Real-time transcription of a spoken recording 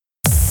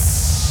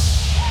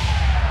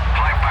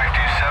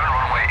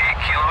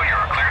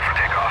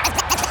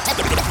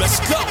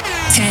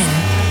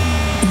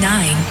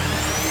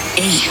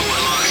8,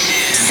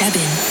 7,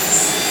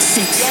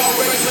 6, 5,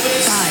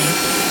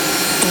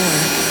 4,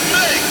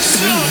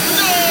 3,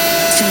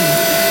 2,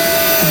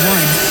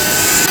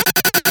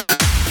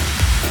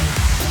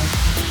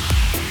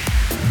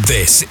 1.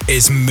 This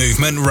is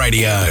Movement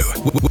Radio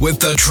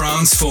with the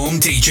Transform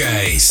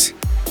DJs.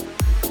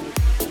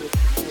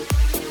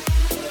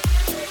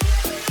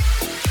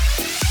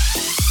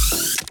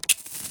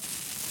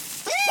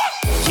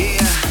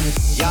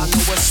 Y'all know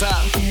what's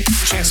up.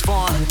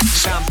 Transform,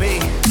 Sean B.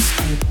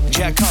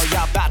 Jacko,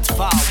 y'all about to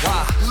fall.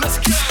 Wow. Let's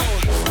go.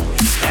 We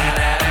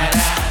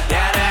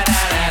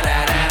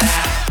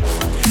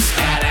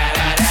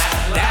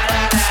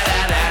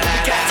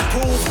got to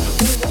prove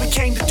what we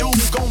came to do.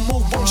 Gon'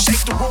 move, won't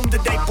shake the room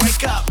till they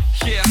break up.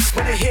 Yeah.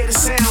 When they hear the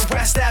sound,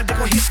 blast out, they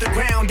gon' hit the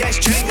ground. That's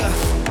Jenga.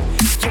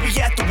 Yeah, we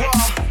at the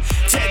wall.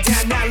 Tear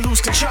down, now lose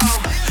control.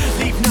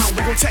 Leave now,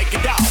 we gon' take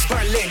it off.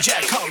 Berlin,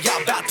 Jacko,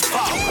 y'all about to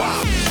fall.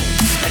 Wow.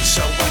 Let's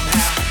show them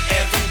how.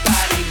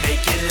 Everybody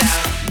make it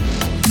loud.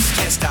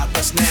 Can't stop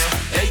us now.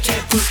 They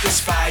can't put this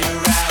fire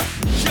out.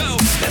 Yo.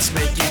 Let's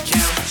make it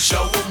count.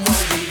 Show them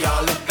what we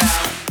all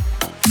about.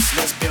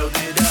 Let's build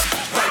it up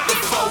right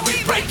before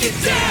we break it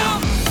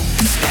down.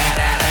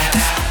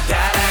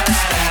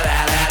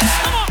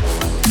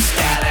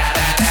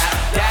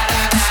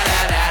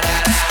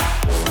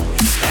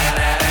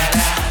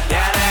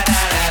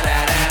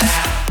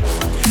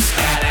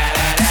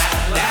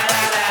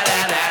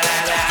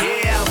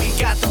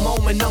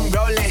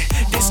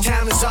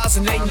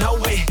 And they know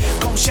it.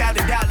 Gon' shout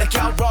it out like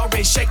y'all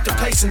roaring. Shake the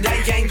place and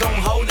they ain't gon'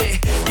 hold it.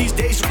 These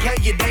days you play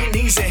it ain't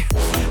easy.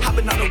 I've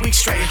been on a week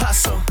straight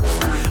hustle,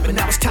 but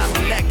now it's time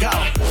to let go.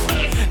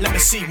 Let me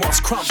see what's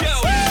crumbling.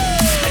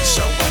 Let's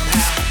show them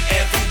how.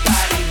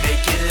 Everybody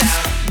make it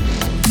loud.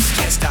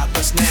 Can't stop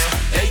us now.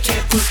 They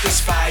can't put this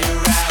fire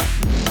out.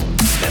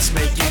 Let's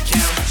make it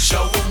count.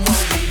 Show them what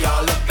we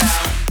all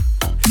about.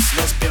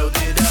 Let's build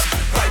it up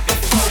right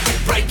before we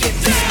break it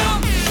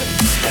down.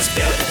 Let's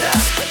build it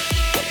up.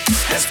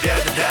 Let's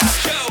build it up.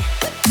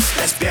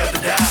 Let's build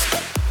it up.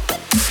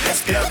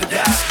 Let's build it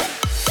up.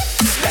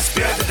 Let's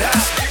build it up.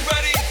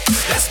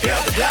 Let's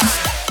build it up.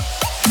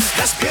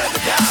 Let's build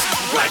it up.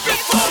 Right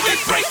before we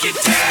break it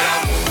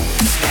down.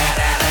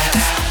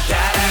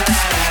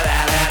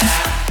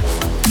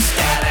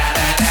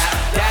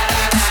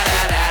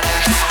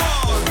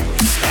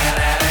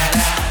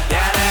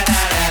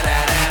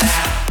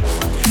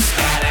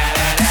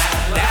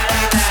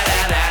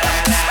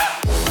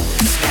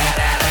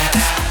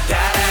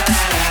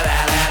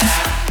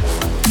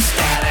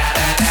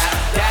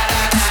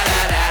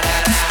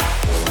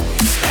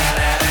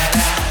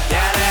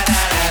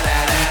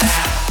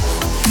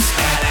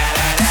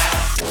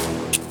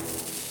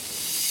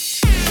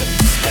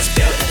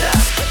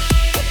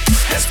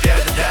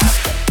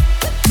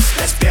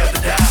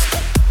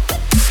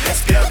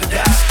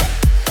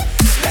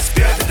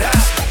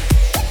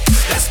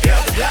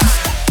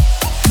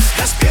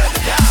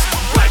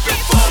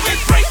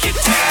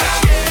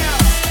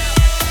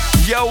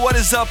 What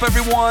is up,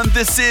 everyone?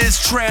 This is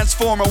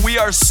Transformer. We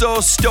are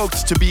so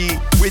stoked to be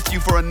with you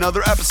for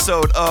another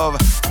episode of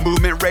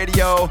Movement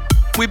Radio.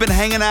 We've been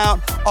hanging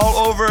out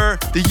all over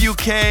the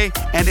UK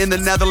and in the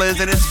Netherlands,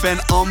 and it's been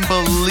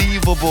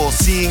unbelievable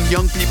seeing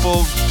young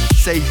people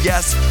say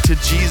yes to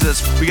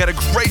Jesus. We got a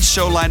great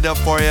show lined up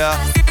for you.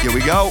 Here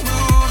we go.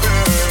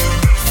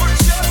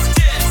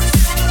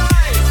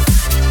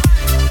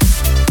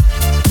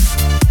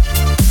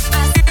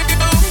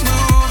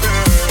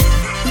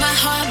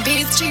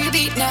 You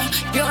beat now.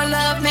 Your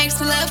love makes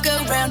the love go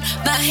round.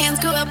 My hands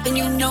go up and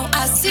you know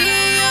I see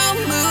you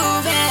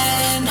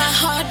moving. My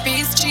heart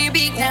beats to your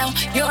beat now.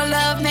 Your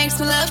love makes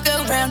the love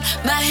go round.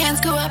 My hands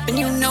go up and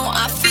you know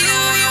I feel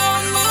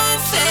you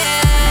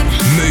moving.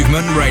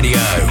 Movement Radio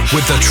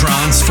with the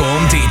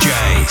Transform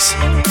DJs.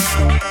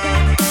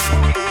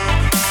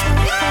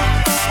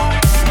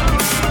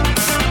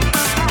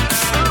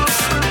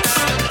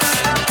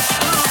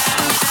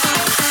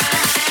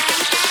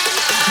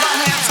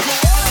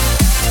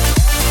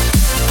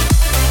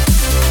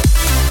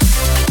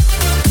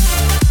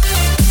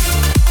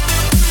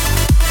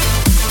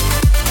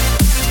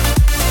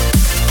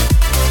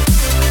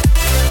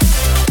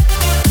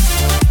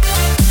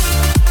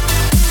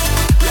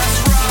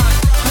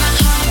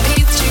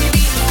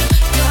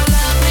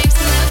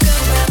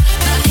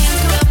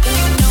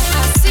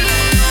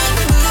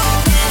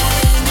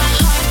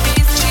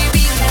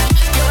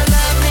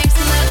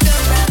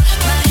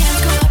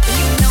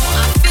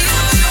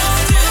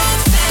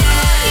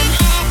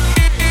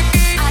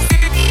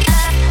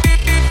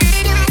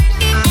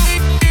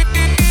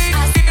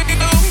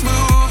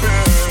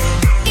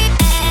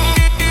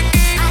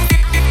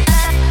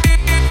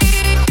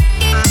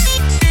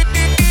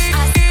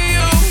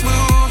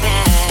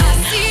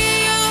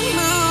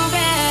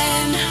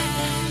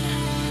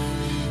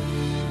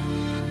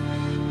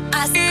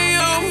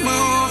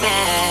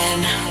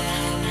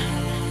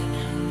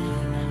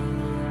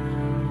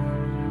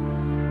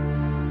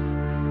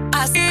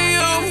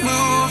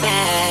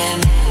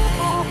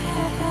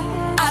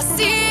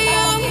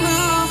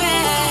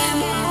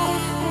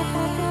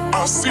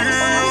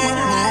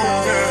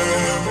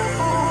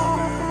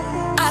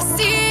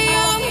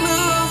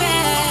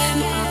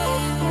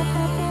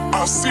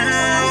 I see you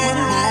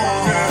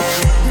moving.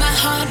 My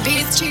heart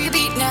beats to your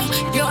beat now.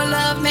 Your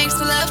love makes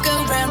the love go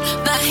round.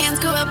 My hands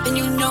go up and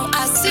you know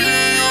I see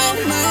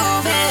you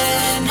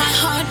moving. My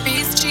heart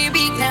beats to your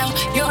beat now.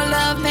 Your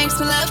love makes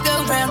the love go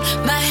round.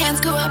 My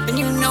hands go up and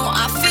you know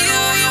I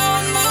feel you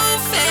moving.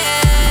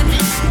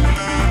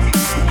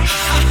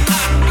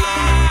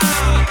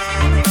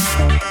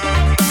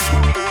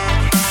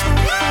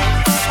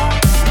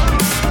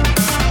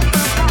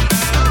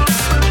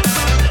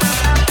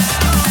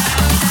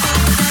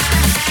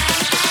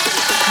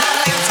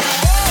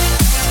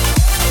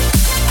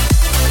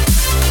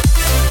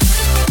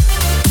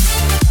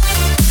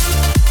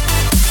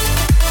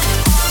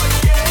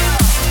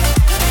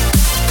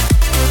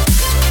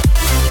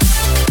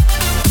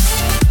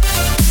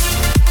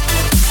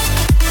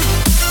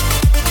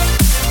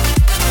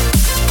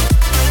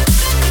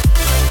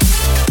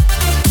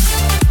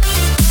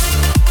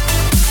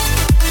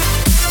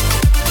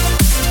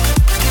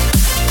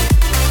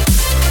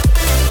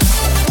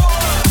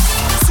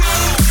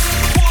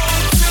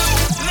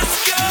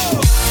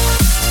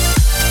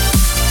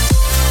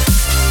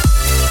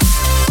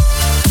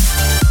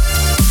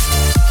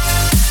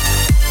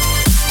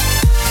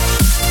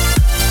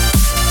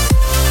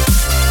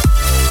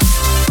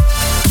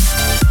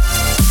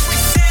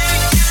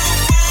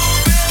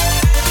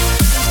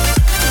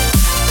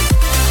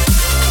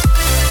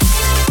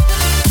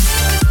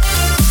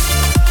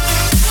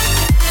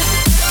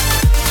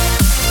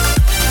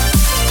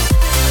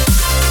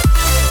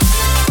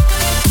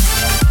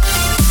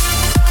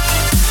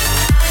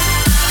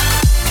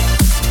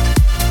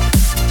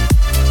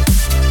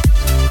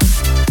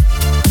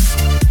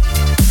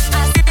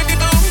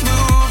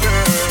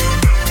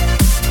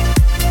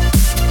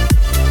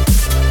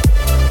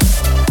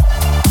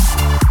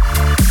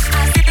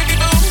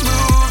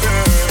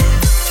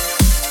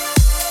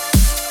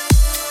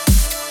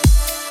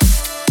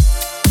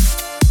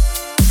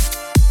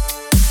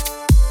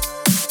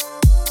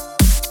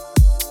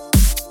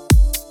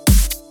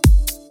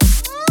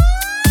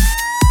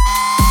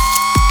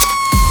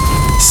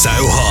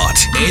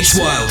 It's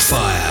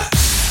Wildfire.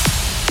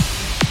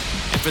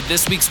 And for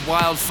this week's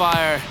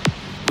Wildfire,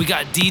 we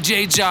got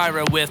DJ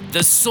Jireh with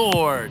The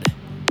Sword.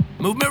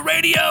 Movement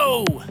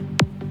Radio!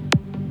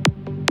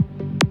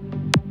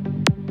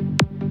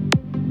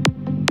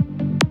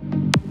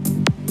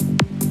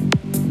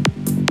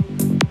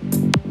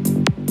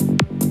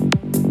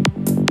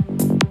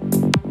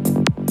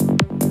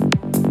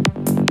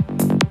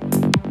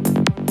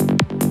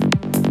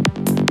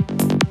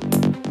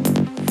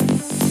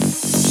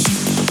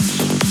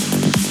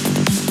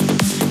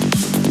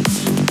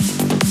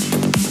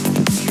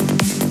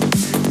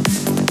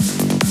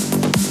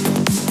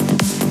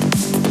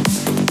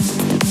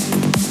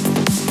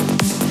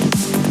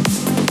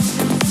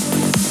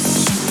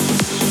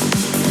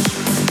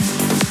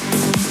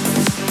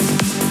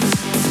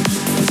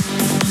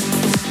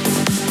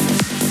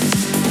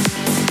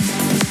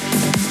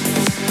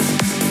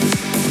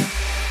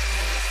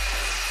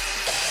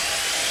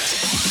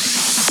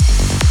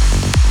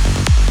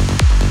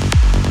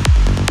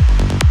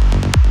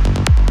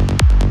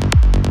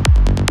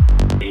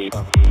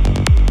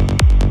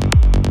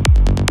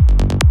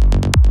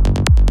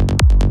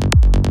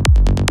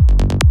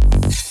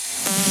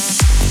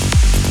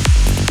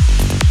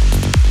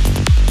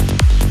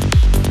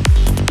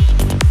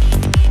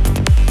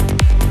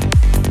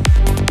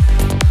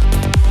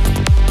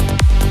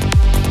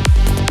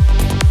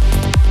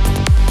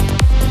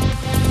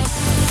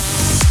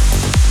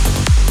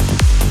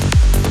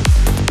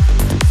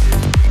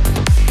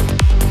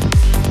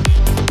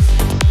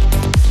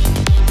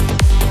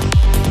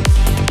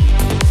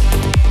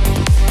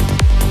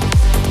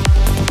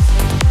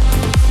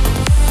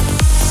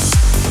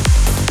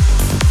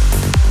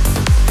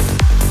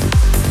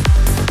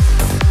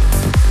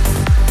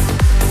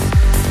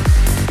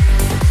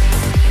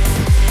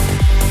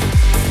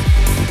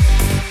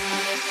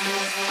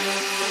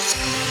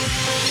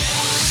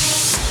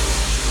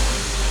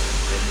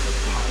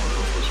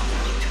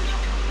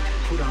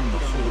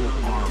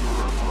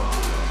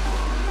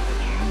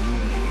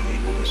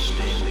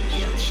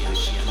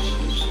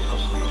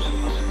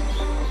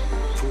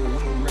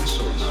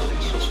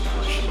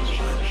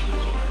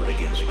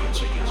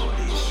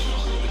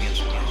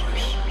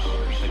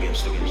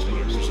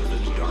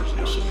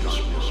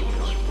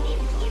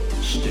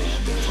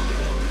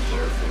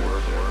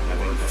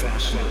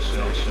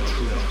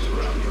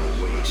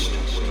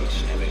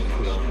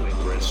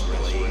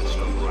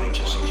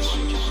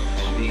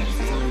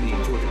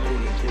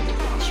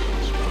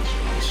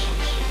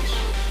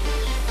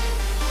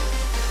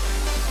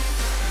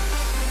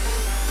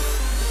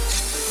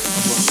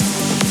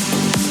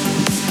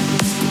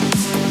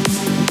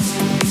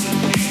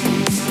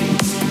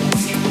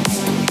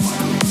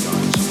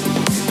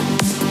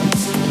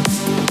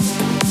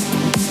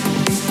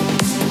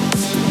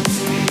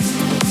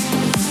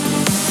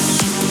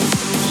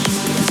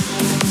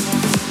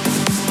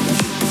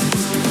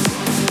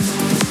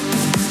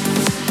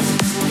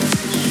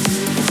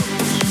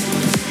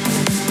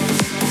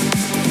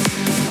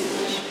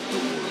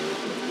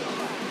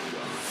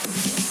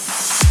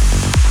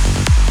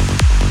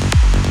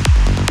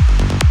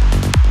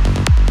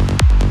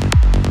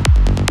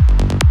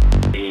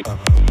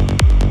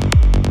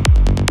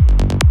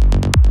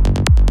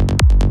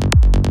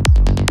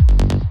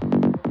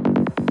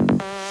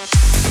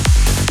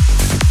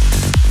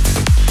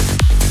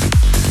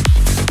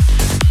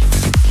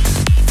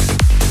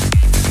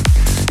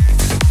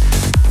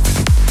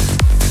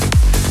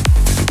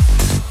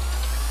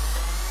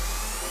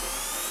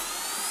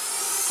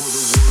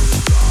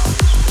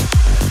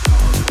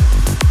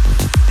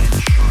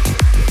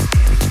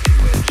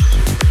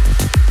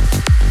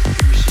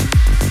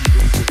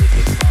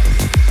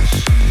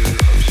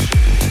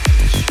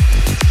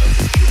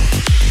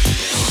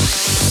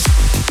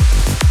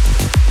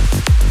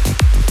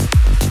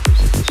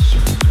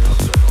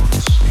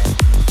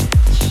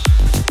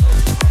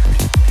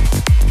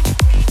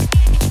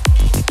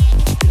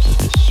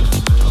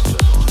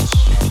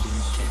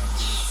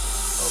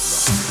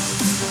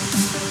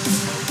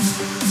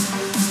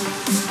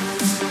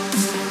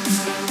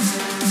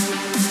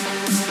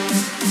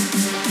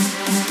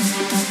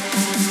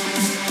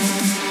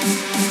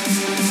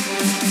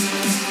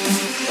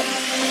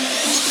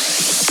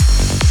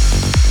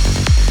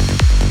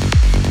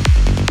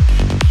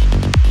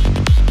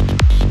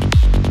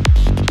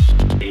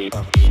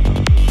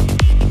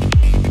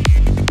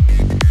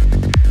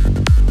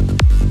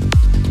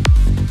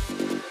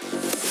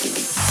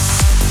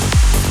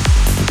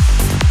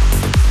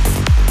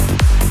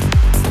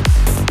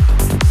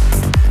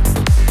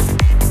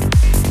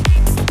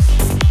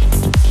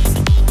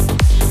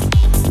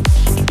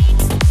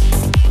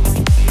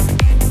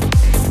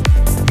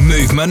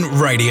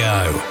 Movement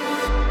Radio.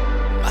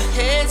 My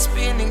head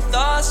spinning,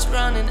 thoughts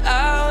running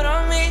out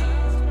on me.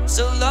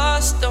 So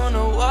lost, don't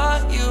know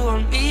what you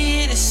want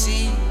me to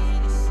see.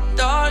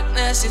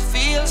 Darkness, it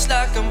feels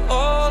like I'm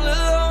all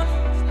alone.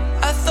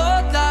 I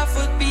thought life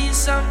would be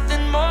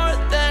something more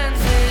than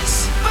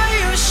this, but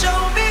you show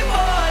me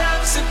what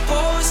I'm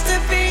supposed to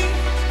be,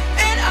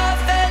 and I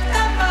felt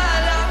that my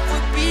life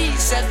would be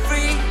set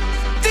free.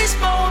 This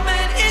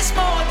moment is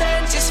more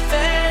than just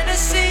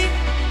fantasy.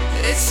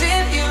 It's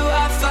in you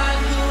I find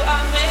who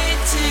I'm made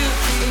to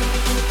be.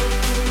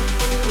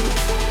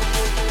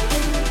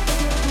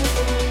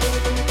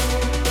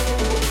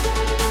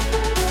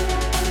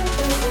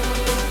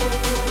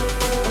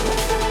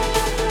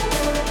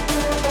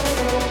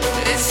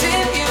 It's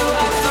in you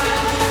I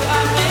find who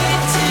I'm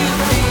made to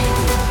be.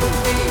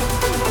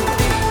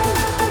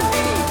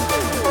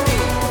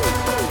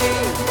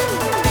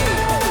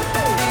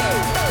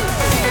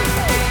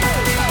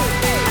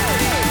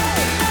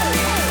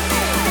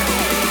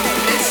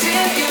 It's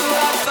in you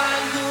I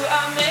find who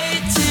I'm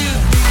made to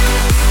be.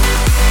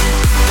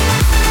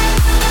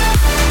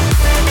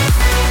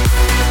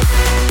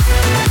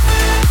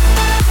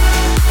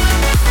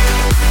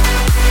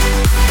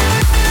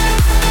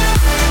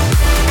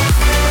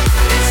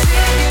 It's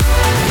in you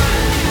I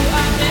find who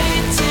I'm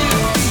made to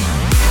be.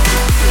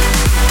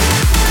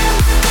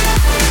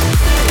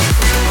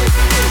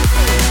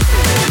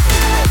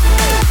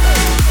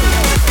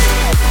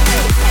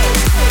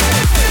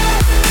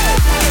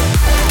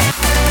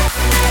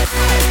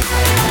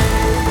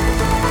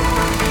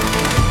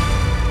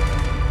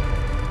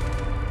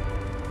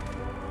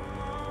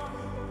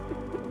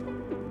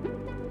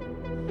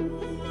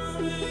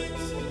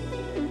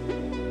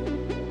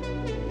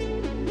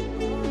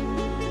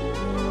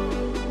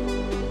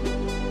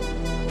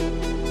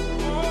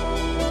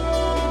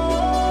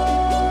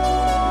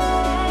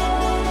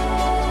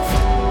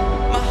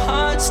 My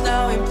heart's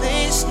now in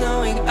place,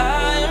 knowing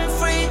I am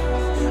free.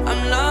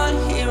 I'm not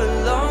here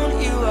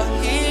alone, you are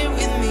here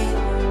with me.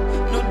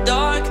 No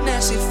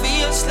darkness, it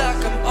feels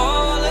like I'm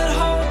all at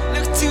home.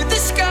 Look to the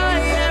sky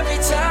every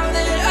time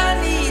that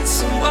I need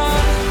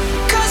someone.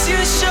 'Cause you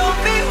show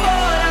me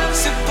what I'm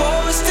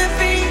supposed to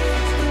be,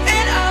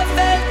 and I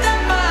felt that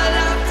my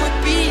life would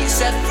be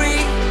set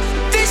free.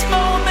 This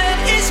moment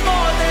is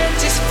more than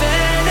just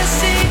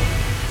fantasy.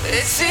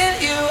 It's in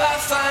you I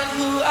find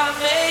who I'm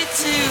made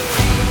to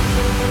be.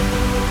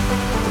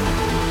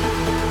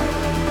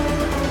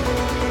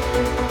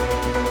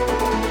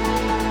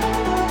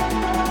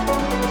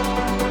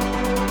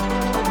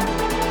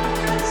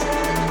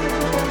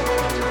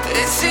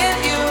 It's in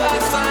you I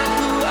find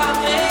who I'm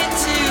made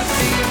to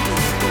be.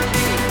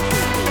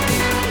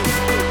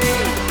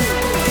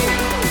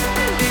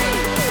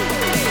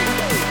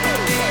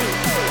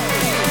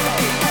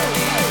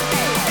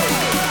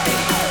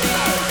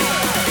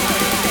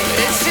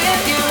 It's in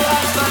you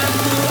I find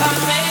who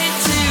I'm made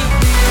to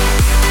be.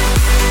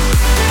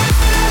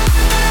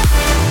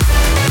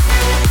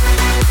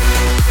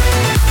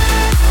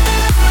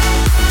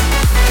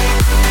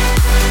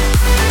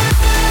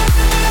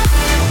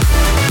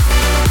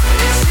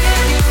 It's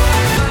in you I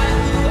find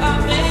who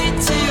I'm made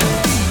to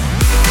be.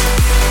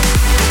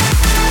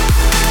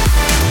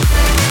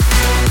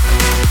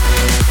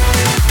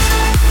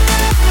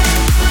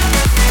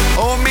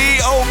 Oh me,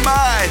 oh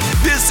my,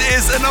 this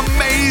is an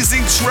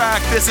amazing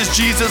track. This is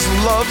Jesus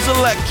Loves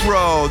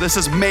Electro. This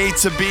is Made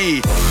to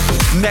Be.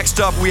 Next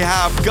up we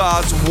have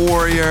God's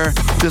Warrior.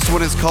 This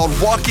one is called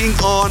Walking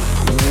on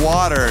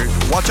Water.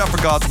 Watch out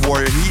for God's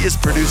Warrior. He is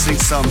producing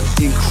some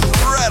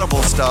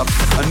incredible stuff.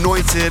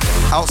 Anointed,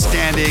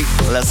 outstanding.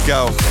 Let's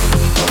go.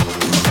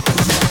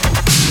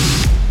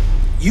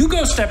 You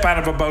go step out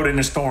of a boat in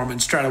a storm and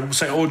try to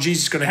say, oh,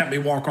 Jesus is going to help me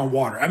walk on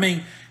water. I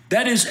mean,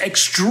 that is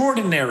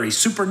extraordinary,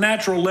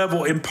 supernatural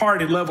level,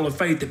 imparted level of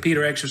faith that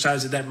Peter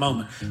exercised at that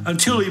moment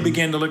until he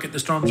began to look at the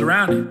storms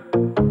around him.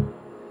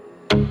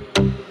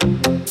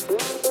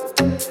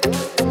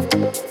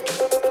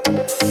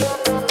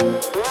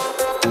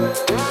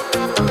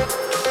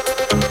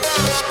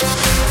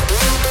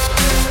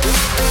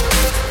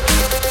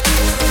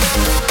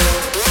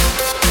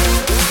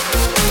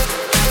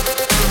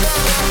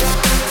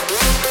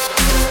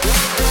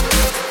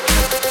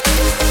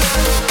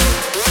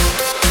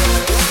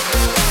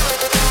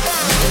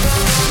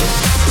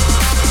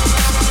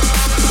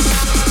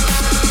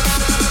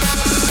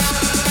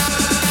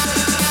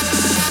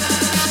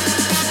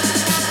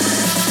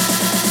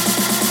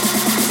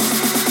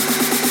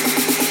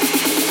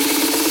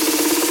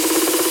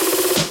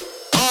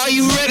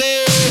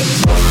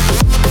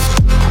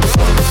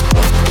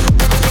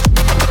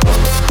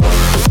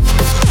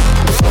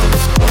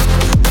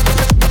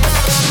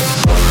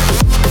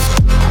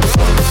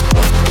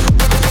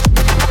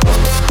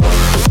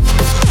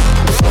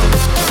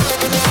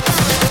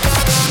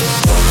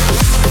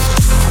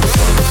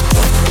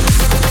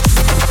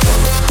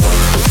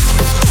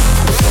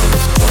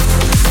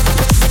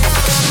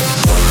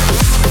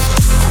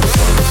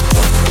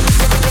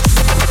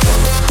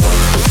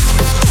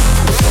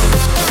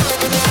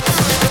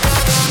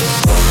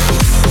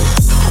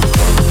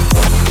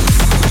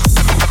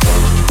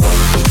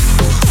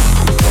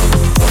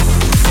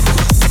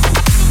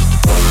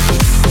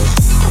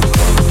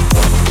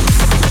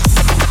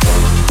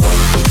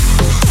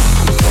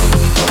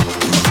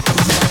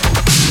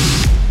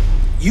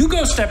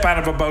 go step out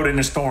of a boat in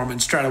a storm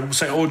and try to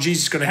say, oh,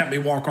 Jesus is going to help me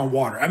walk on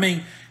water. I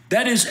mean,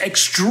 that is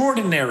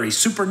extraordinary,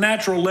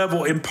 supernatural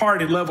level,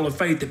 imparted level of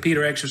faith that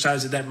Peter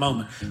exercised at that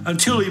moment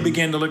until he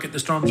began to look at the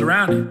storms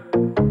around him.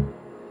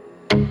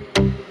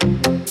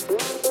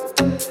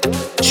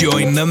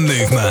 Join the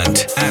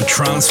movement at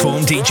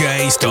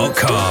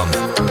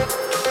transformdjs.com.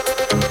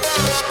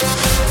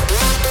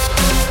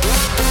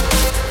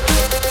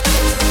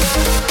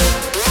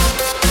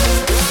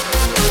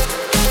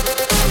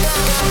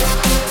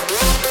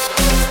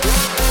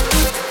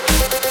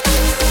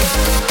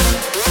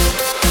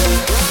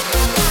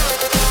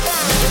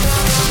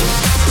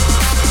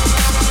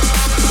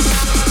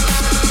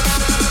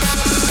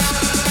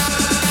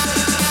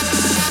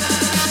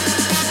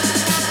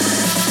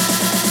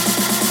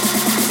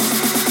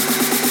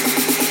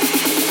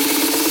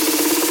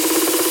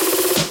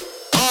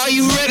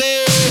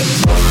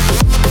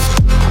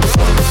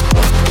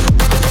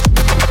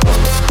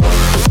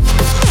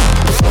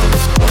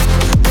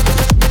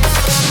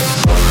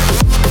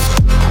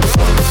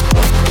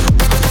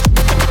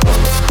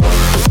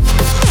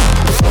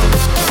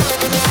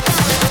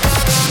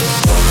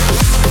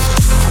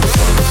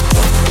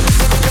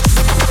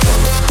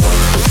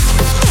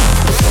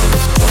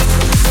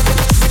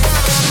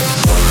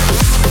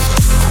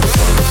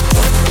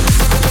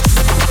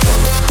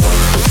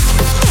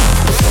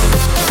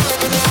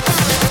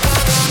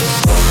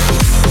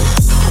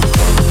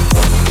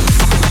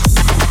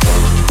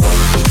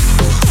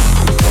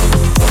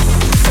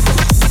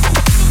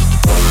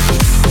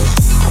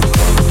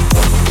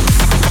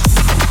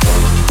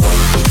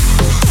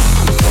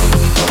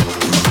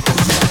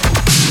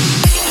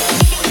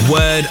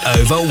 Word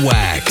over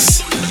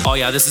wax. Oh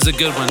yeah, this is a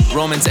good one.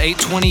 Romans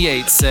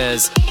 8:28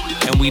 says,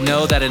 and we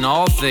know that in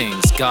all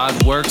things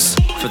God works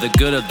for the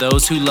good of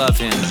those who love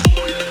him,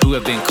 who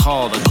have been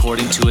called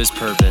according to his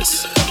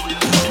purpose.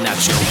 And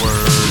that's your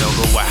word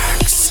over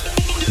wax.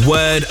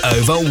 Word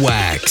over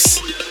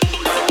wax.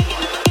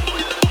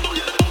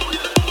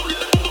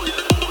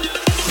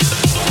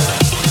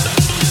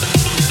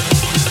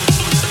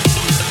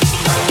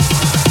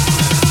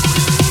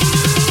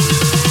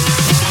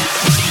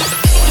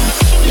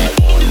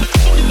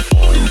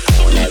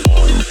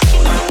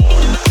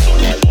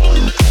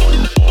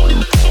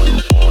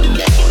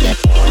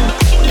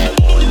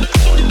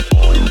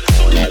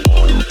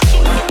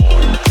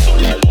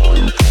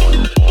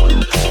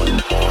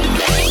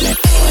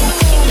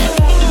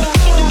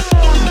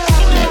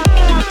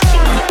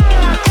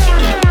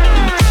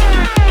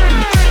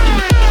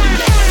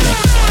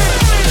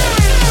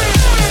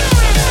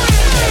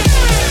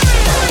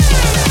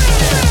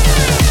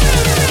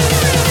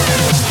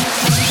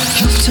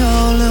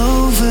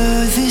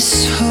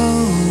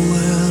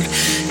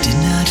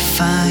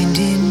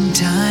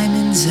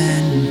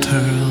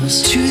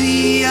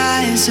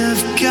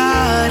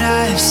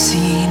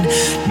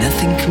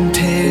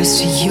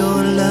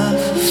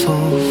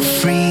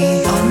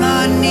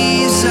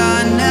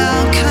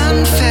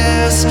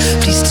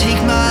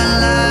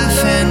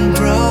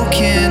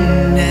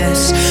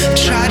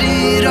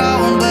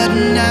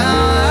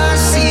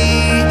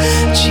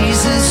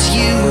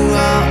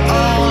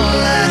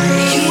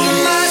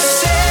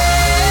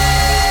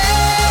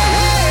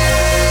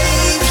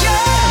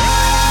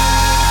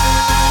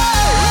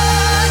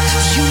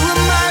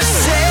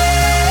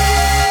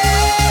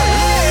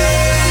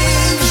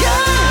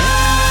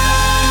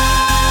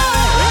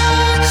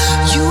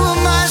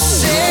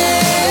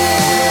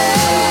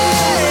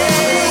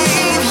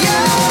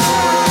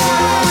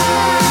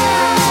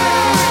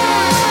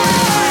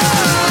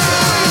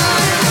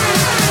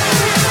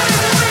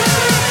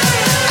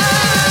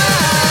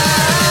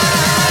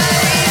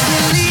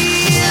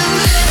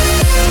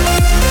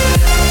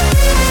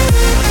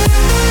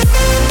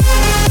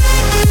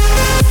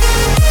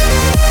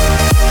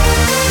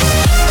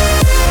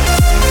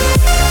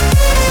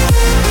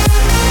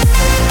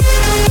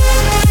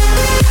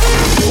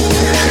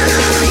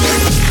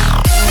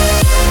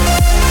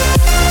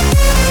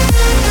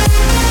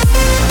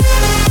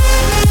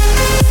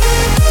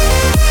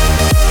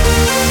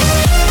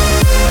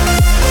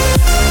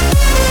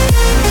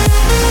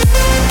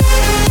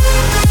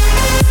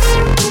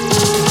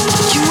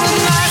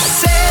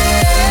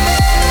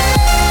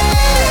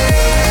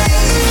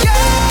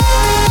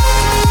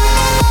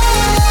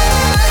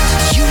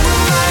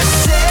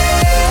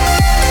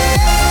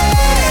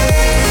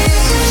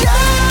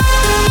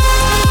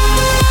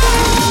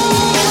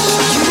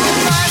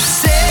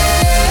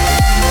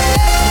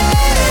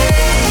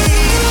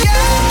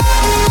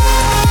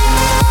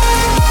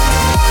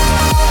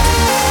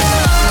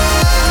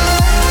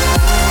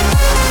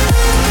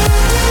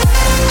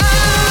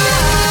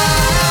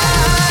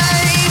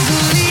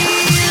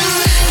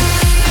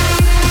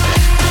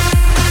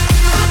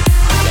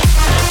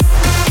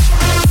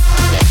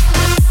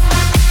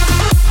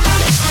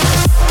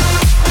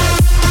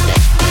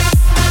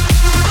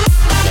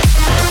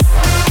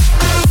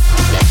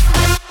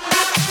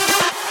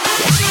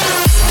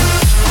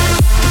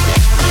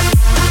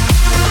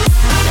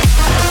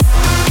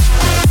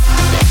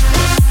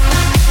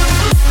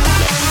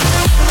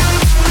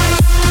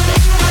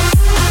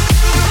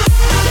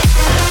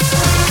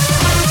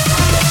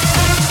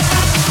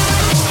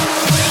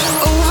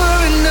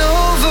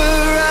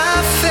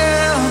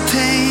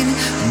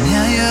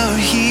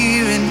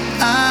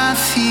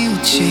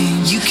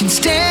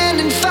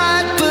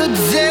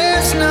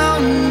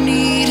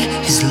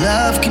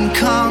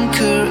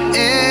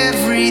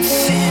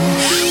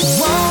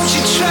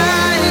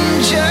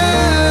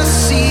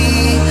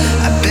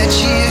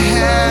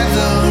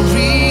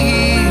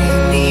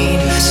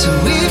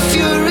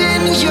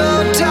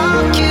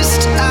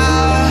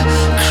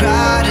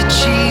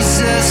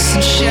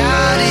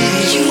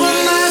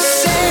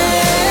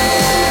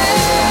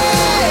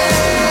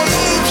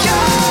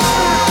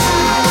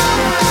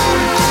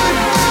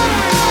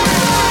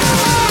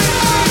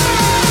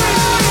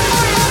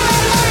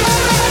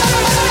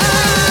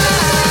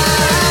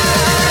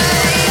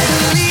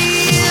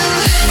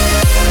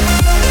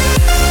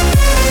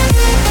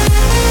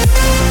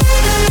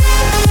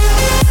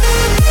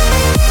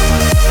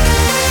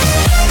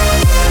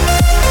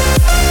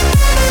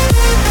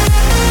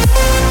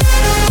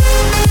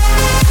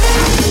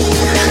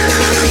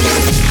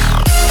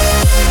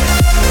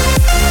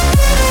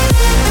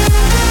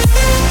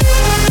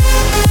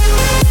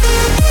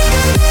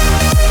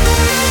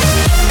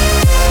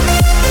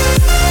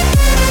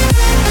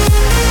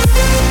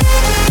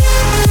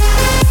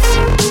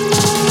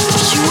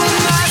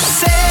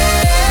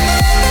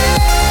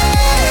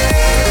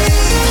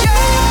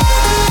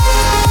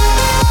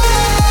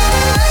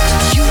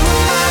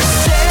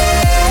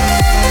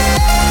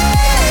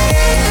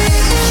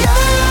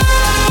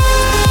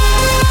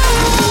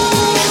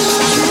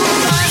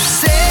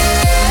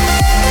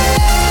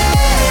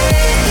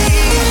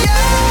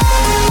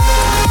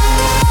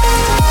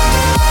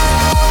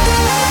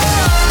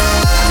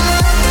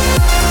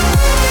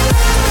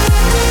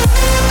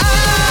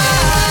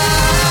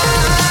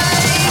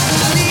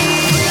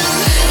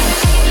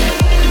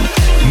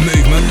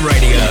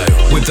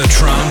 the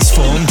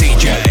Transform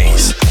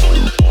DJs.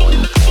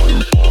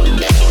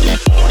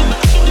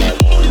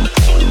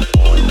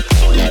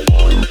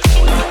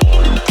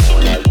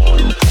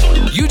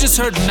 You just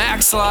heard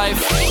Max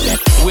Life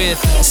with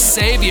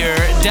Savior,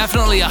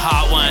 definitely a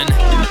hot one.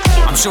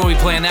 I'm sure we'll be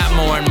playing that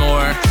more and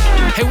more.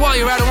 Hey, while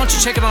you're at it, why don't you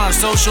check it on our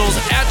socials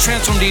at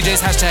Transform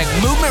DJs,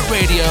 #Movement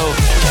Radio.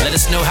 Let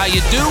us know how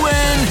you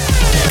doing.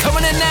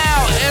 Coming in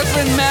now,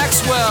 Evan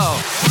Maxwell.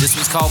 This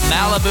was called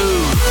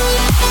Malibu.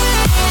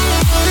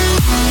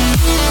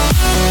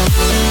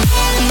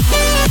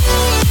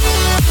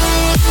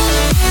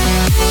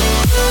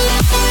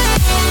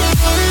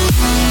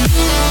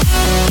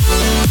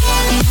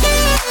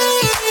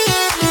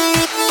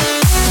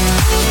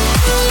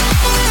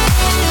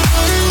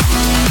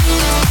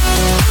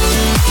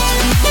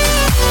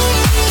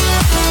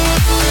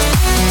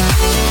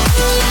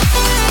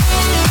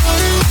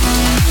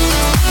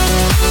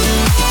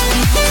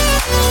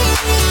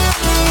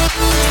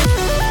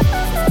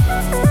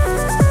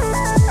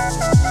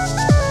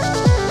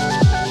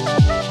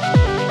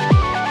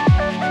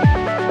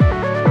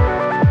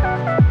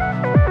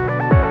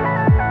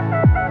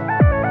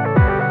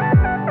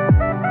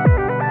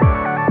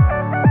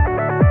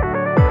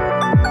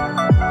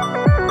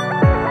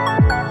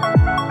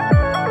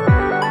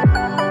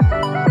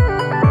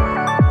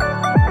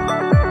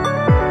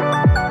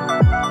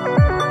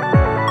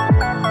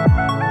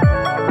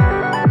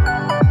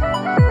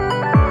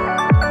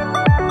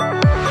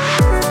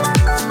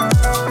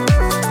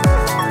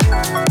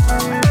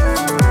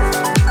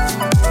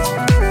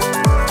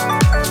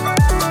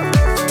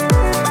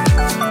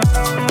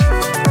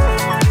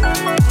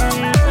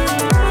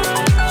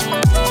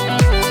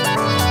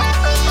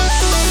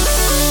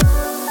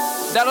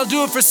 That'll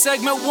do it for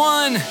segment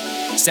 1.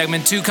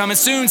 Segment 2 coming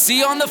soon. See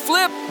you on the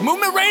flip.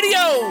 Movement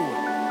Radio.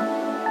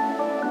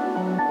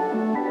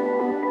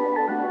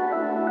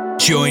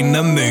 Join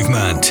the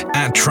movement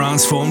at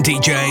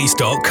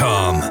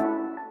transformdjs.com.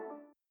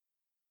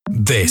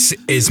 This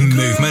is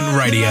Movement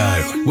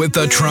Radio with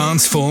the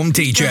Transform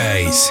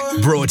DJs.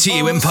 Brought to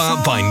you in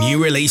part by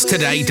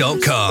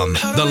NewReleaseToday.com,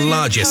 the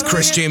largest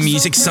Christian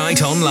music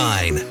site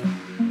online.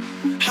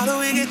 How do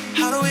we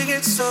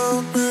get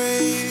so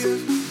brave?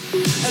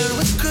 And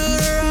we could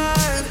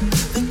ride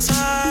the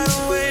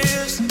tidal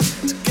waves,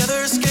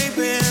 together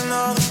escaping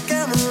all the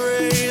gamma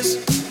rays.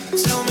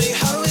 Tell me,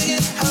 how do we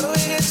get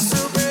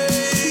so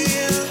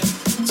brave?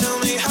 Tell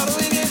me, how do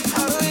we get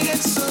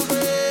so brave?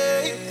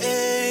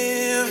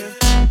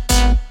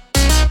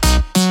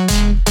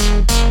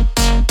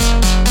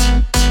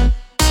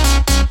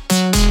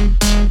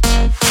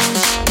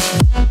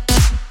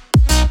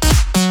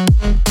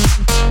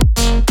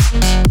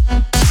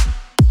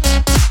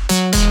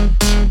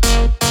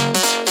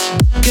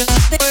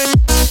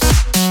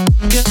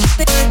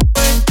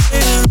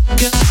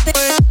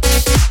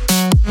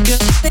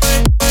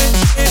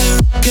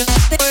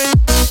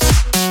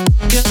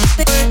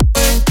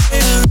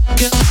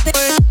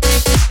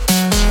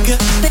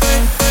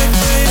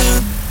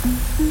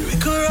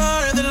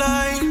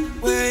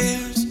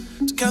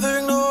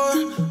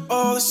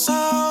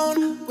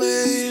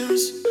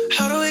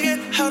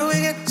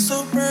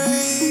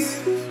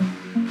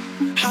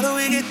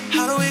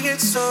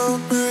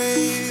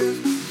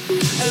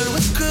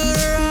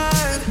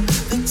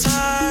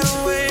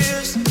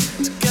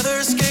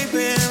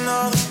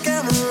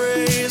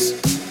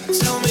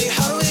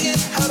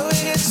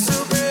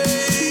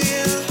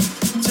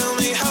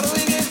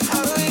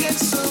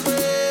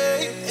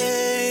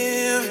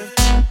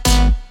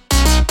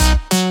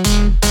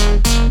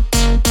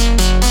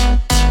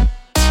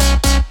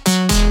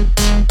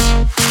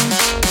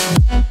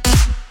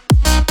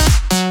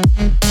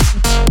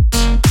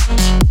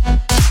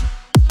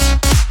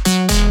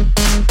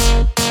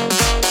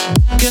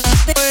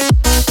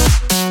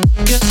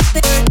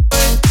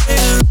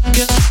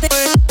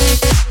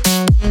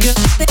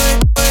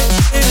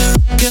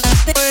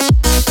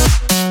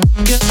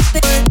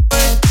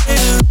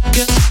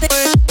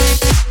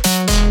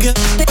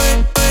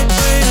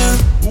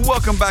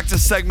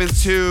 Segment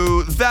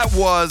 2, that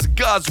was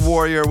God's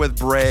Warrior with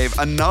Brave.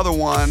 Another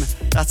one,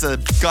 that's a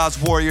God's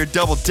Warrior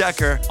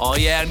double-decker. Oh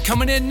yeah, and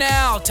coming in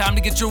now, time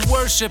to get your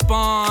worship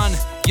on.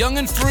 Young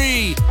and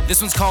Free,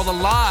 this one's called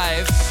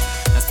Alive.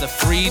 That's the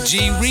Free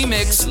G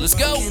remix. Let's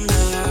go.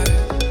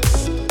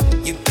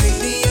 You pick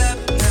me up,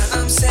 now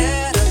I'm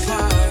set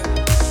apart.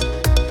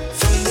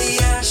 From the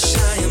ash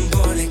I am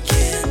born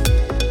again.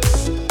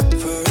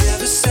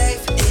 Forever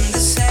safe in the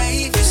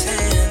Savior's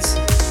hands.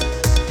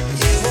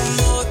 You are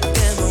more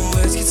than my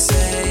words could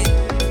say.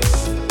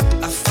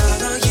 I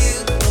follow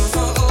you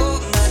for all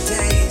my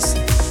days.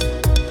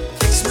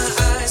 Fix my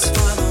eyes,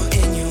 follow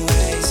in your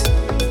ways.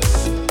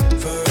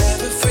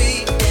 Forever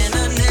free in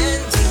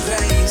unending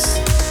grace.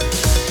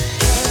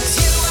 'Cause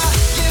you are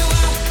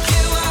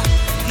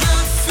my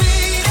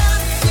freedom.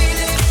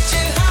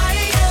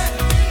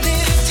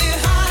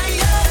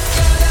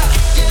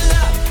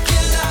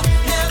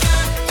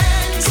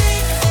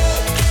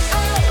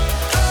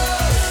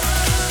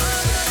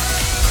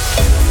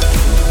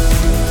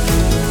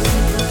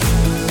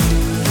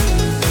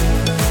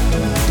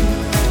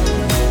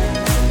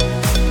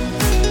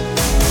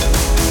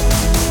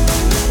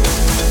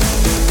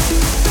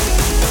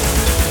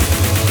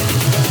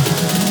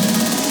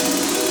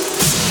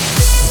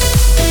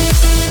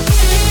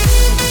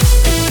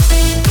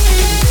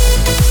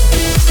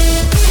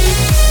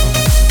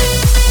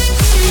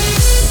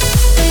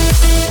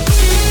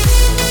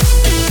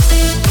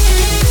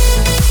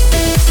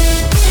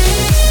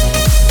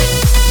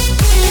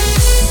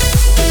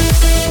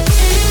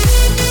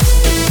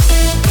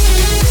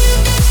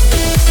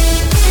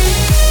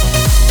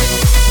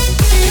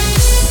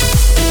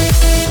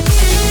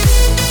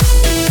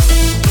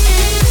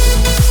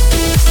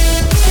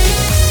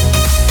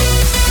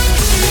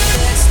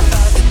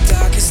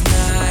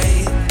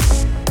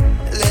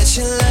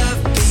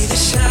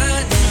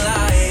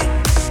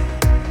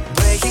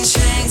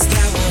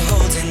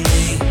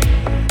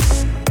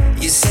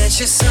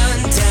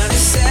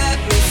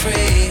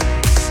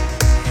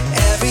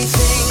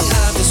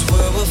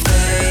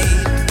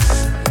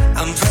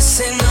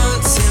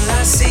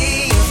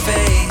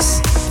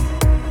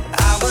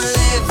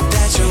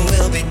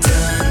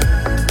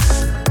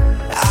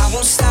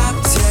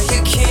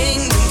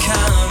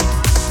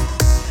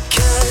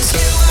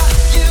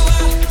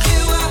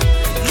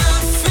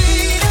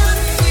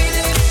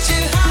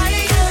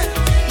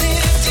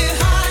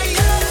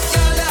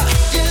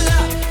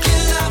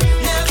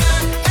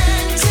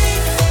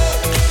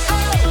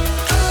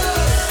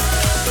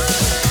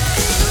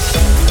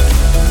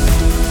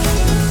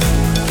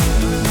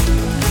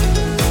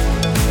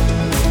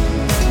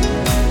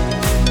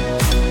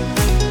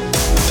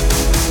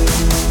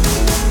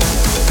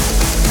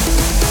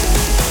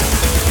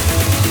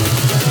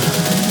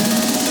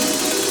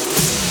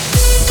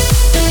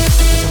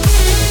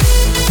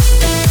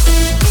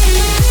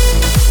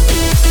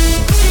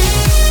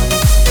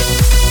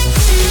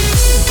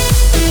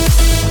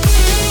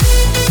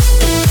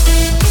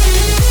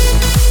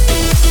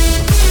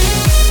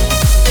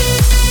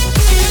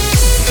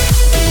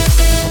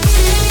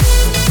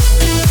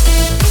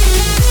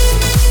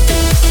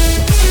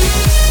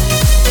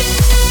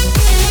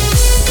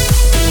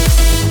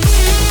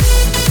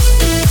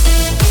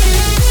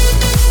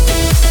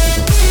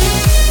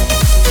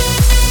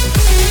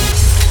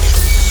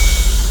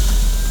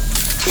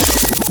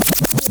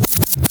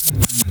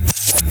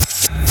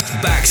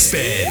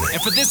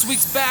 And for this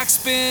week's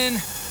backspin,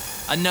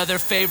 another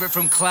favorite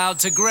from cloud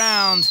to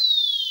ground,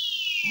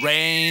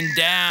 Rain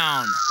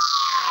Down.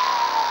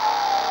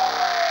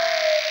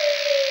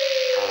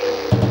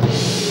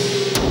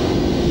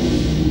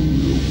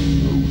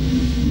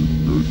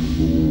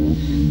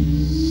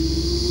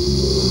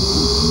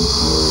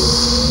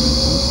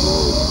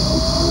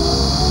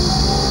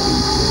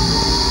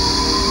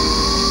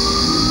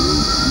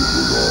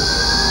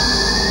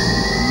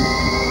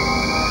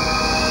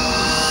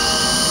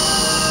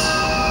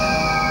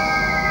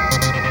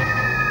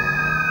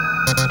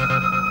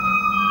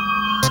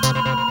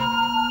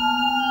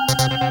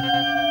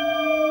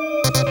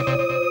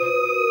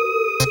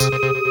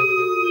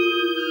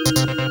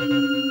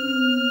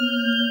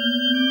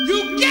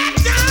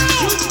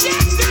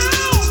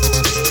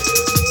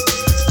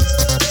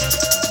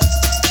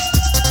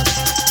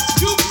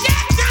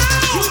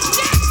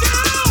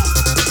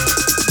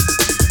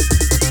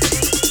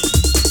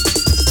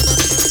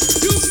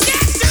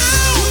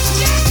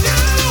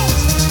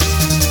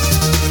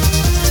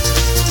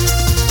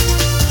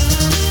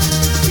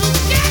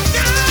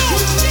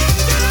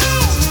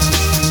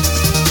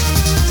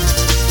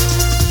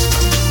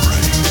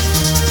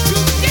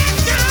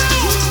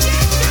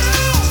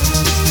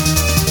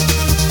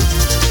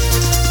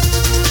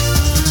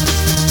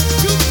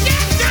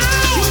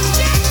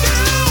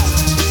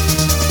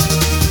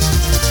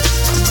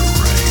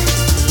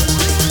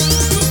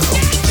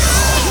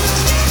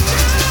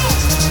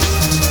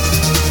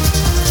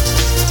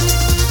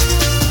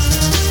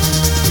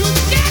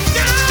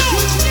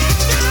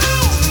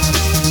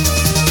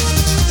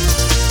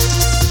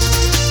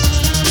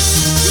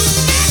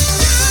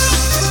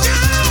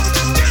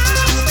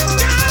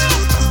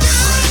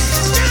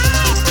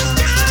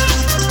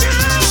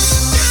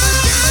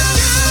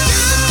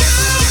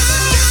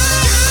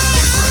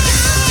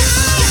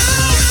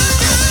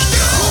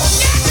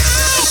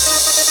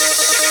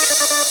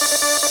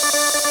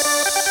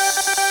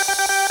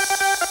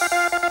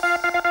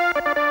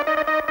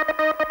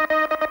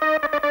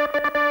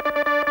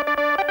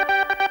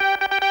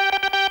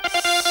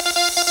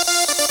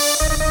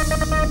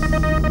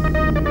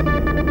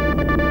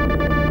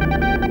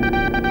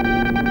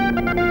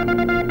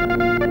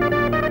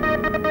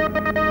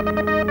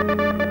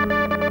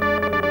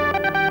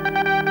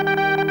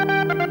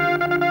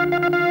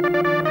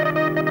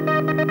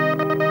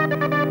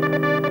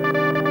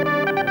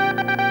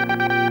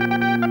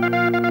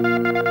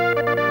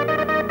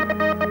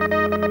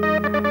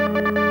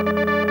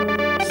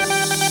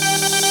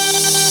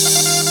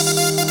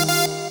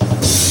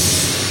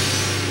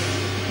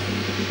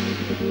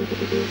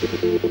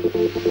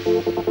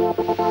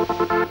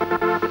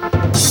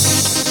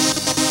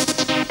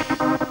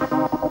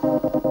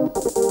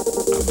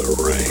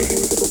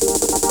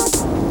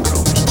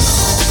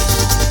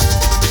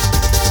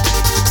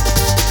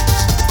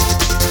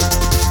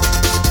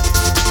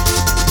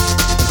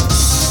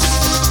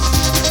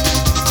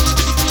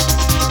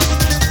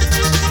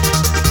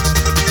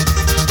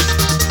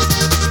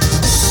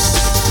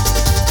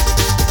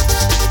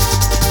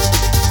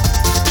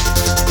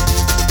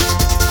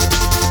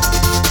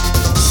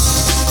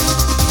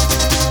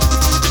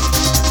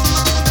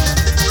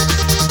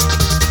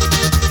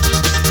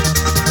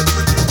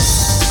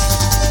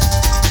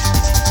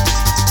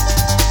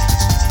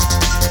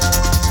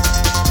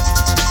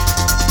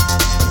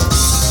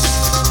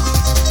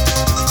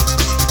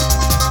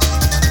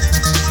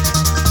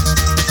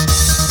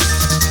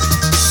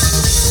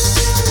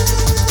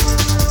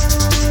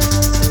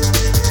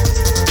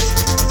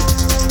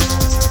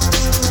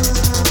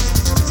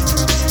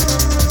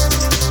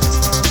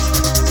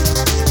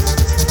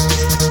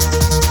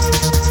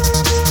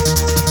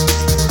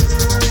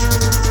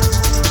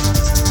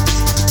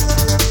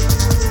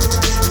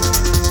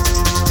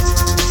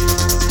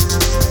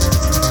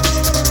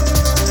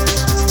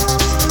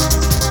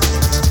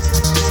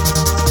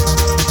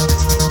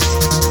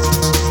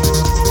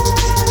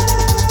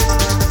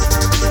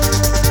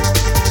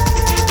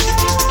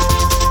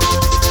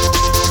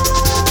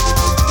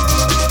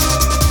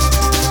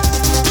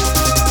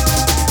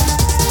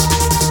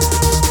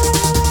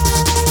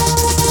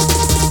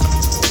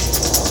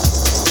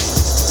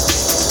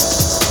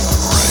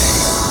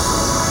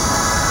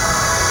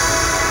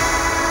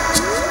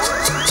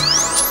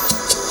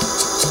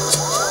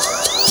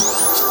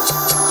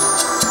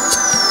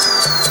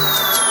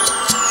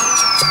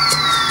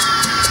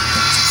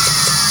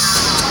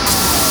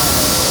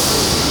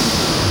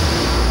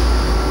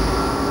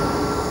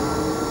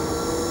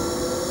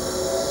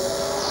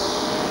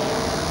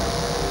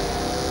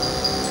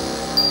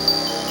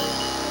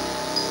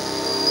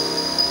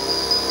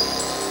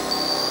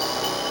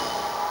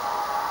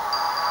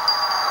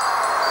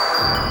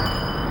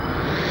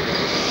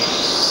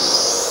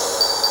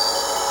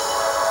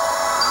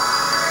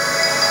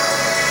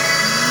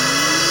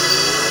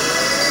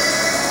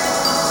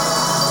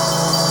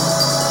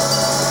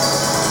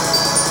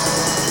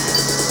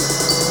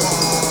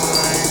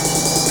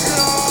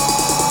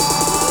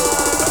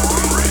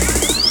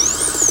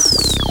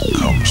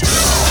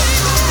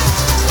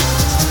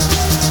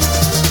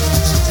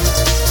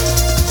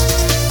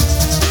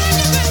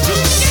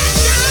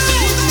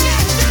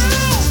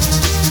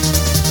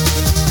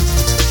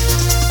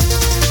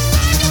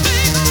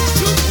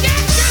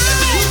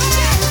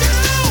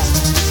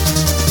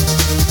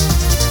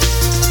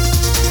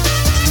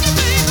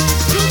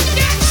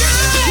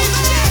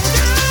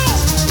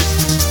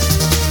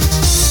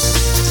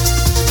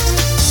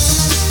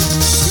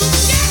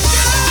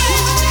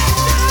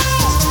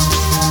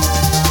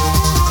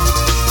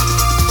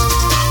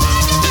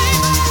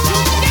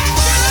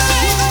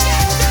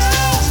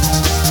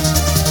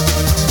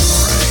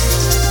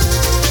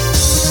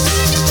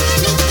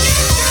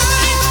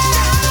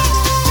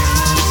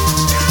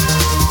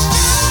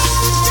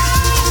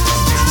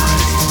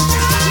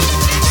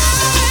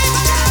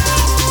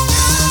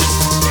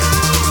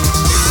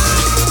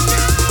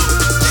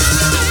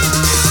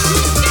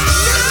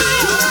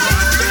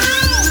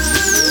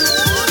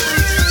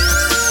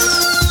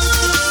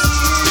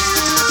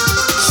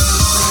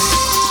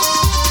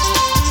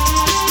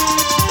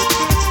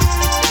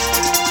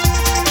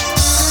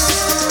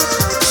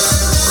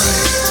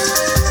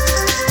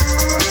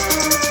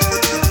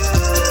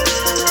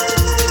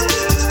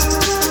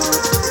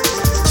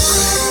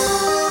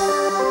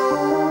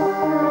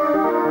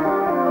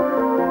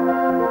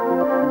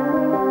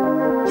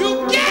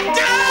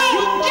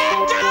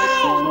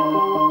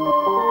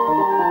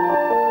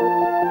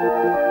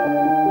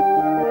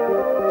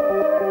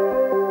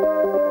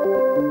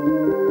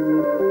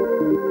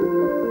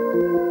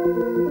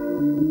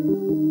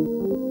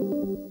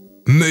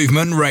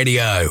 Movement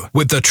Radio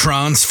with the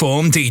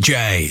Transform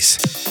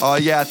DJs. Oh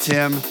yeah,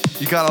 Tim,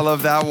 you gotta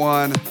love that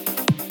one.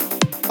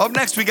 Up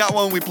next, we got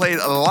one we played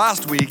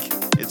last week.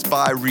 It's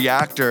by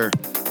Reactor.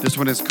 This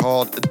one is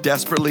called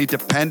Desperately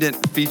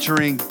Dependent,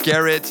 featuring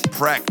Garrett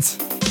Precht.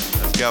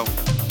 Let's go.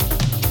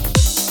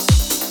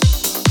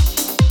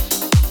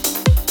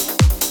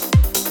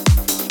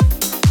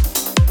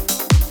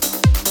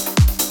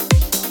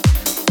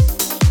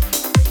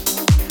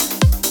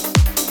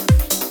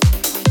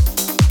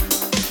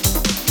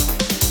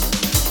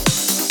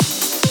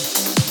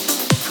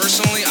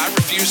 Personally, I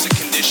refuse to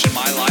condition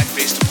my life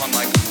based upon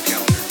my Google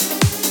Calendar.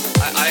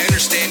 I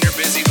understand you're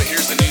busy, but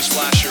here's the news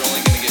flash, you're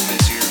only going to get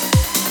busier.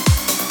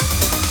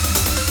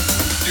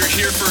 You're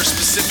here for a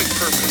specific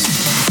purpose.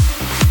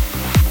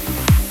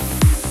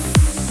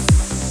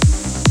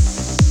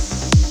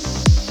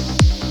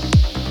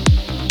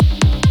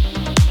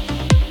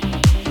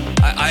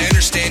 I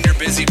understand you're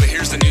busy, but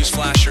here's the news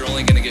flash, you're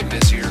only going to get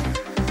busier.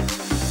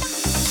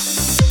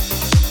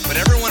 But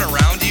everyone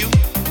around you,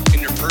 in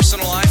your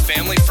personal life,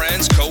 family,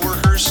 friends,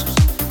 co-workers,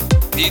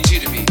 needs you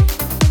to be.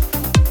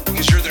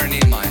 Because you're their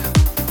Nehemiah.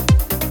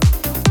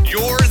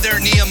 You're their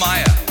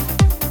Nehemiah.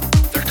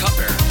 Their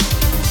cupbearer.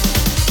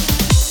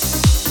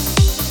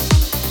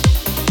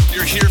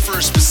 You're here for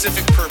a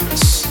specific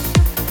purpose.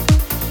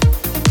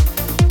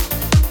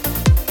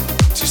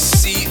 To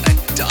see a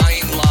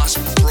dying, lost,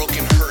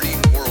 broken,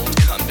 hurting world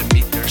come to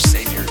meet their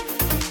Savior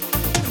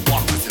and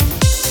walk with Him.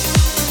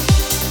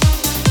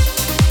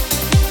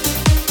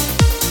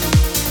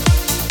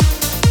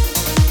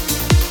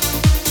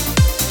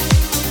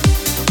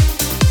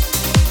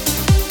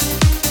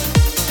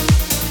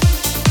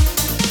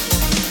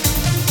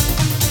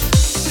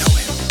 Know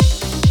Him.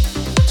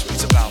 That's what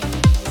it's about.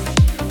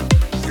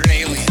 You're an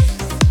alien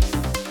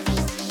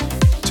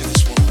to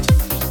this world.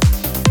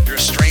 You're a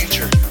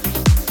stranger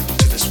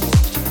to this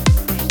world.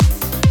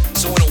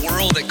 So in a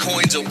world that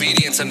coins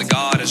obedience unto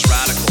God as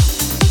radical,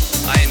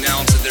 I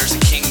announce that there's a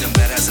kingdom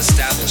that has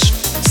established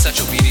such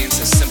obedience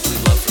as simply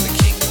love for the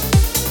King.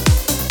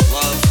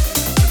 Love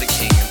for the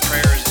King. And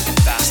prayer and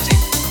fasting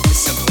is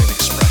simply an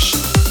expression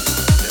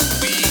that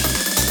we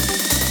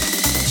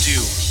do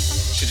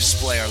to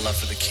display our love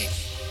for the King.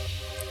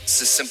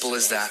 It's as simple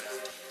as that.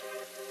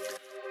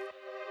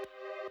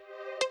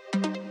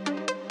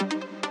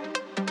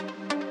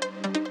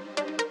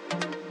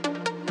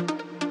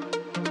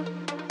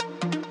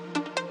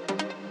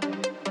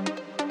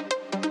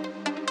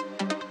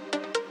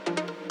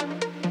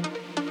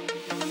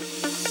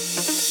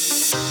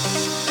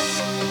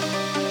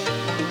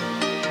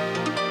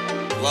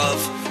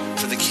 Love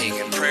for the King,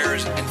 and prayer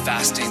and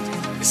fasting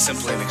is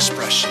simply an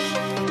expression.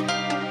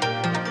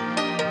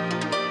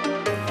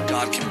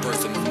 God can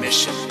birth a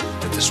mission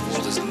that this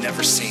world has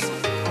never seen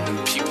when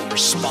people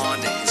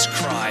respond to His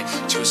cry,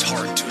 to His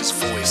heart, to His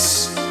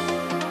voice.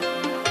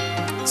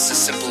 It's as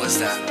simple as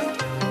that.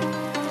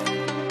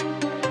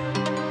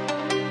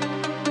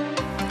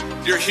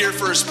 You're here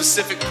for a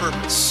specific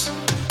purpose.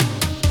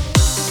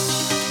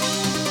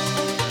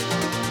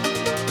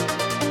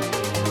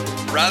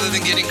 Rather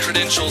than getting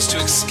credentials to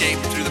escape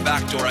through the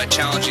back door, I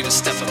challenge you to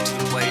step up to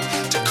the plate,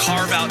 to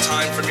carve out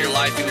time from your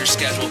life and your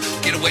schedule,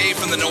 get away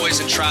from the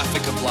noise and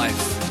traffic of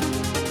life.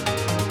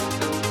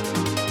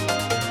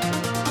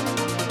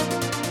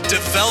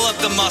 Develop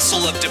the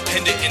muscle of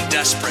dependent and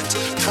desperate.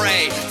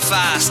 Pray,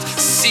 fast,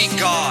 seek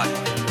God.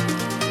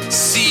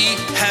 See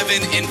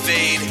heaven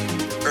invade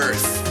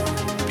earth.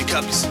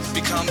 Become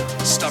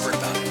stubborn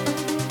about it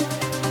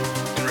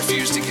and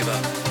refuse to give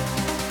up.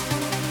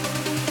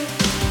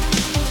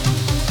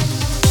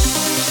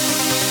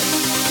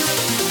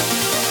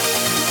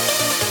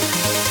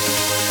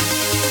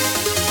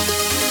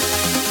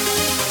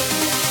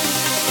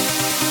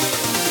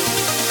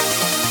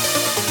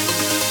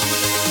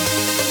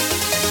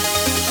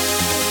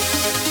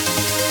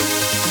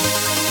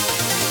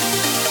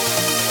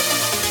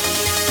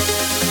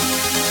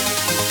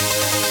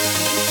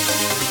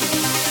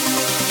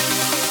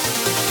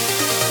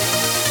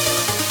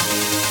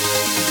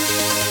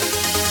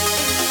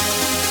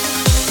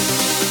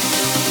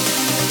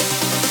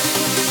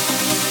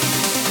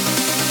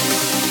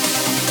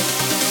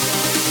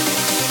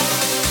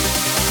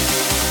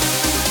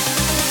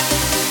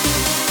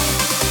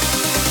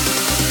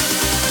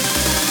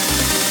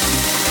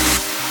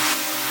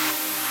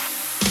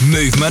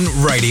 Movement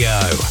Radio.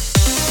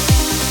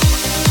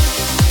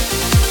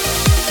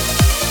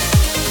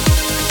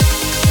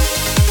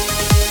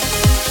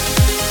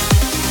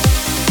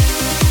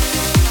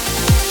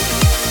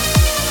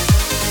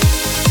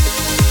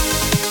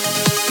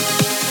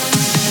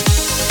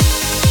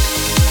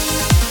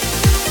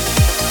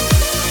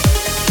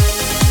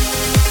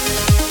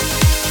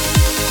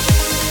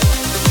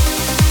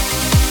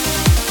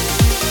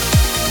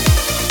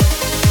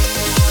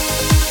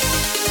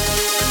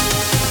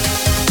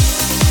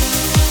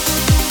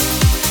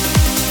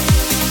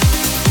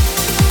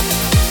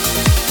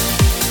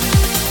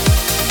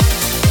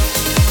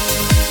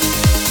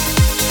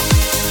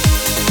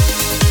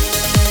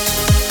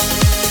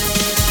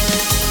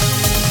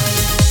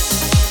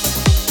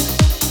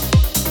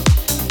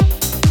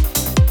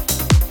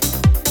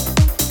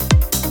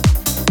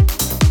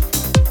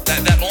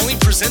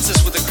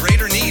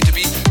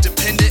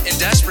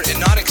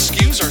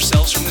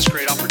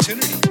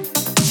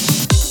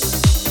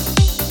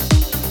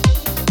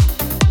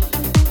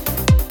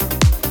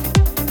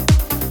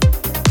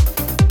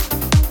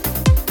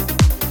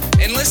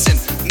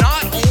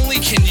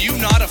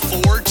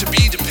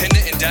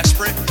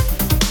 desperate,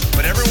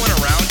 but everyone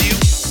around you,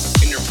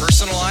 in your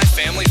personal life,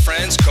 family,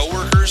 friends,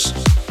 coworkers,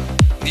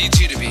 needs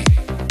you to be.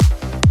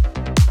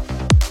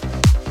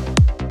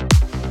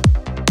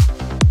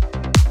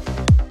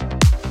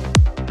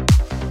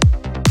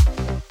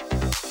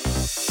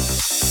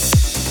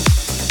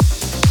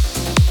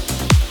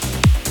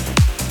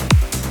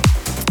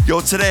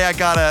 Yo, today I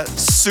got a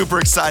super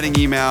exciting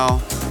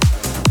email.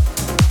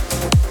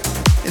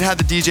 It had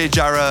the DJ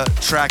Jira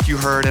track you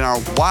heard in our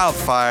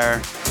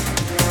Wildfire,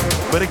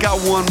 but it got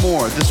one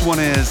more. This one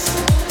is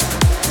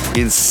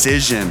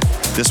Incision.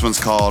 This one's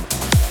called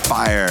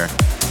Fire.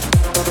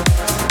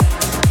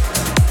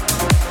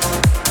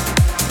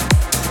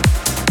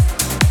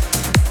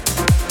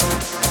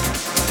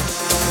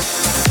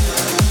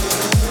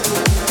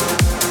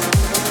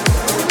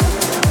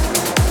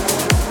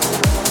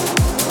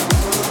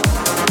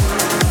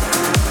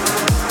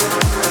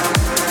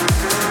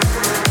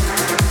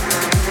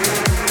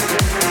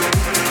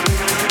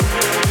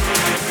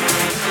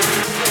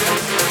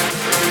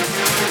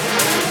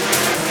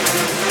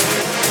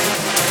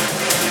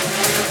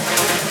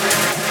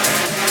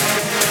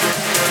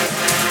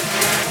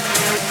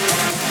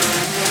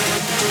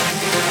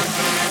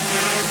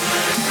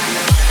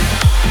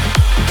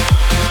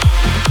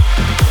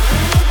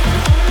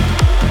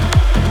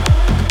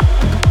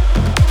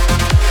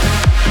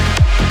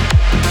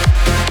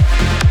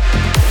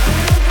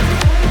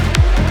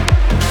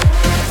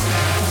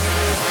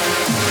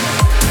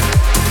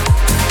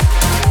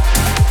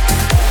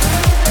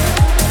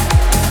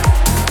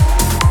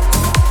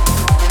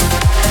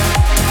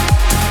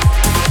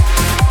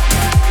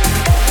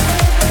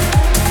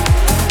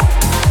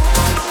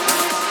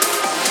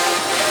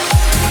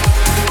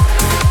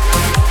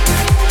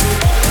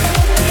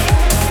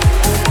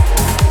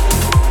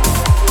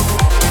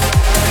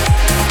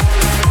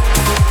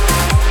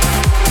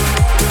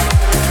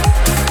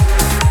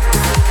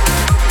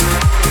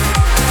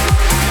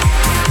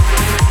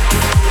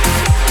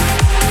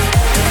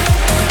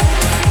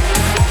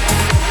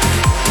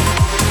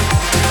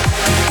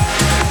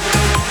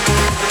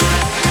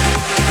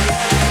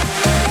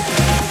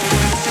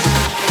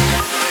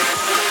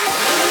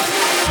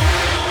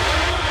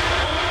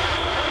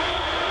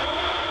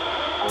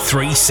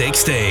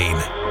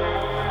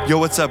 .316. Yo,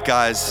 what's up,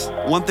 guys?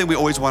 One thing we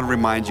always want to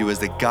remind you is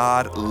that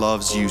God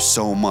loves you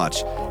so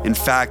much. In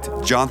fact,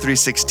 John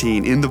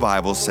 3:16 in the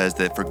Bible says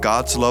that for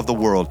God to love the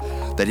world,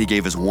 that he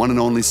gave his one and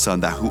only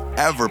Son, that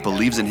whoever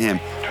believes in him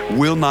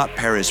will not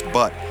perish,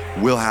 but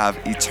will have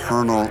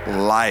eternal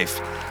life.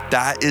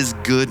 That is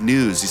good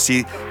news. You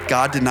see,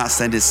 God did not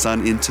send his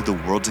Son into the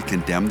world to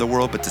condemn the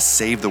world, but to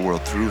save the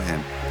world through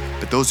him.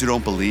 But those who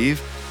don't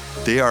believe,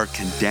 they are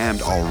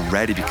condemned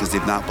already because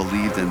they've not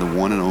believed in the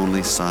one and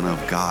only Son of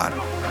God.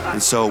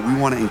 And so we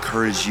want to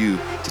encourage you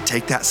to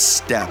take that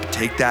step,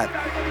 take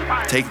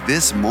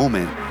this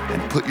moment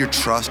and put your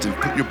trust and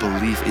put your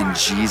belief in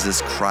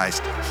Jesus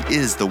Christ. He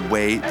is the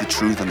way, the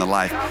truth, and the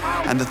life.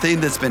 And the thing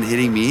that's been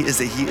hitting me is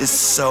that he is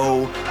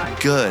so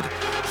good.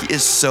 He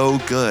is so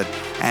good,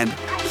 and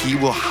he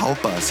will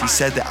help us. He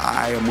said that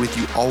I am with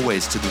you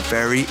always to the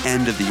very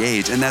end of the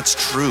age, and that's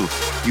true.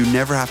 You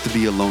never have to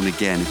be alone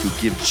again if you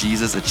give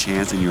Jesus a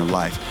chance in your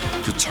life.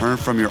 If you turn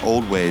from your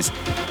old ways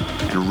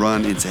and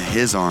run into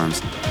his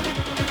arms,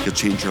 he'll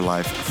change your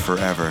life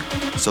forever.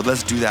 So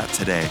let's do that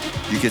today.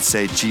 You could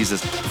say,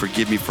 Jesus,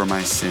 forgive me for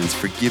my sins.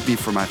 Forgive me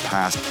for my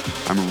past.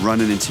 I'm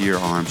running into your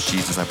arms,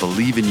 Jesus. I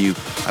believe in you.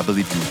 I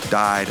believe you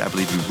died. I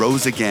believe you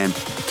rose again.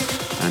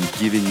 I'm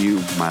giving you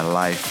my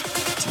life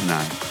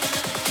tonight.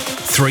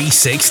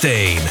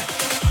 316.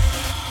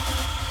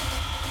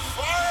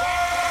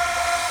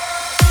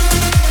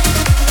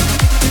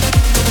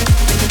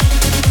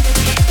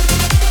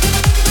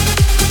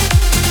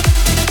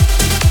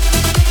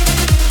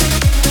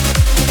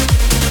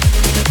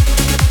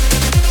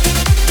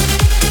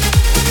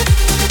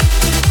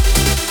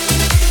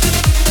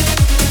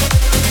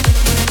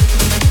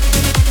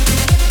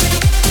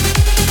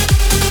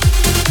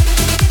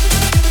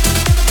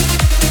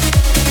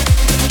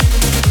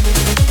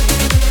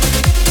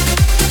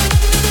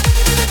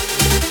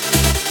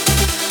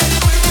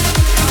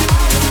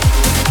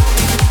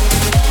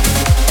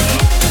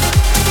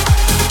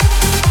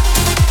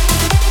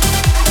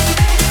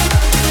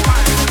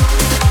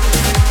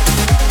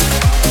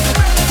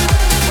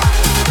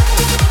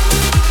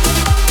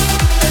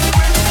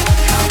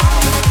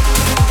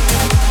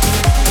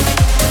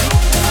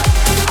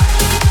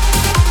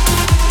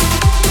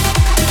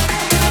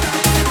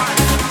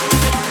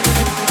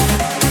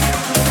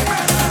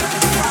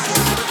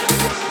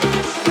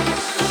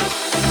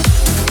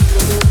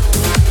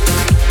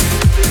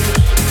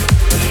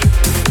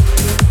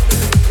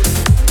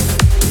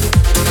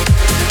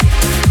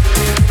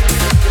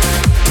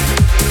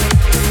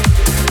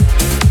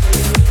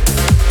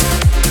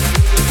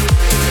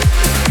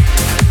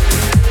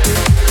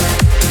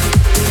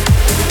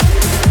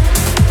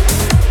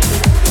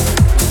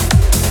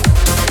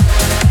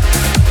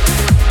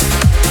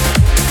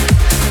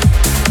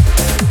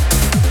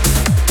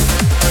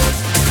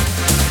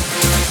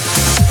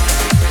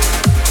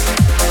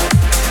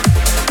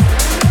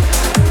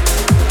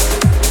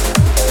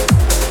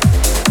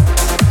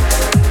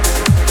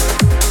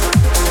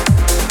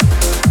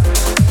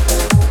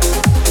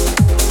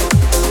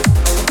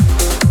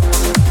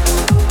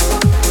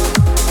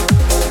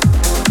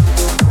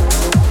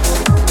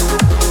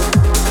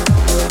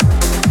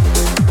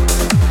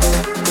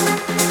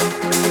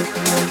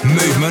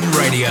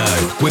 Radio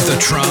with the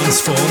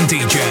Transform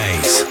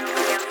DJs.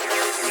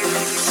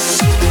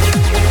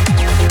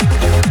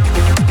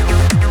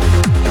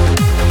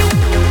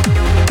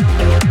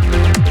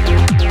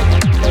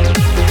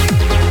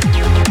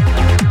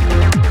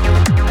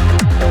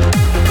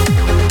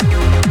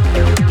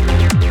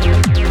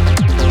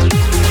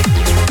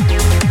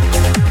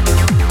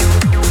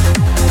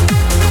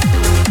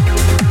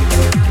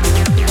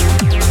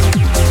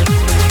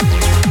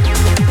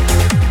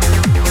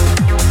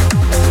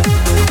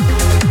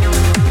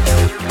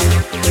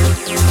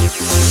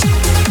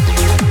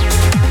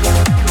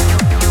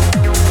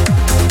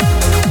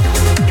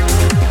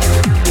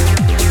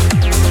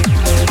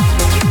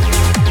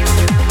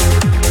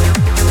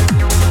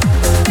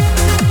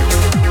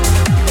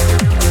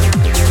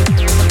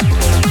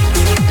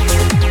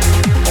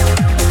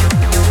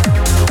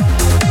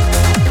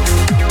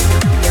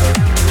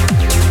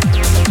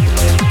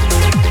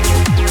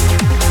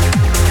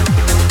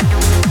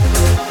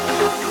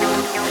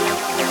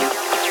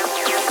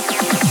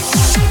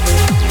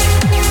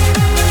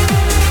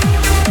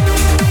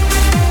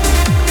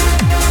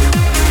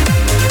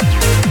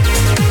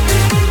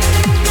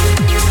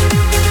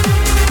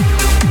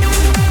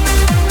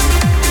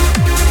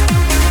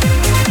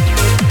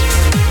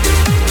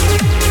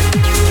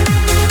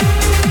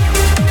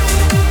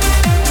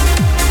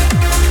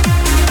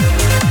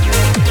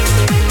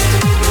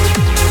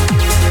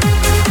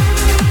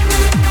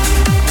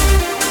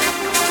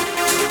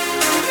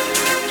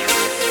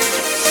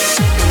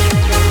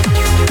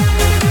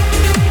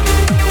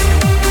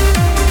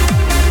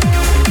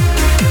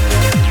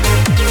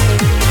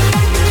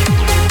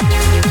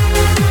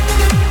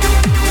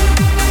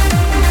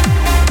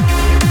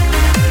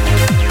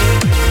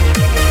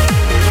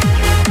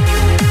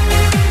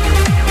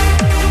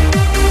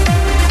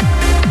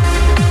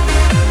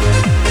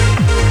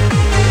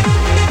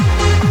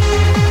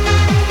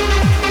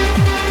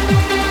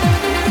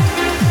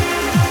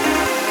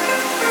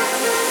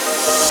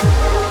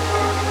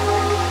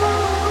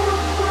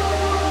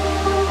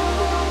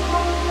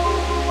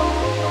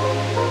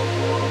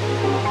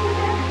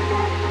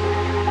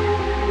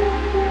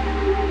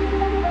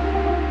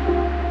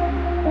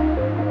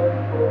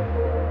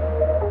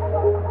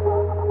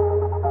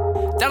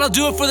 That'll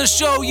do it for the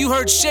show. You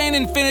heard Shane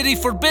Infinity,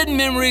 Forbidden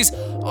Memories,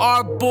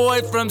 our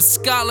boy from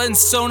Scotland,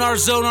 Sonar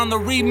Zone on the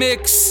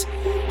remix.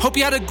 Hope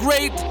you had a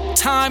great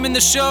time in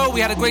the show. We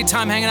had a great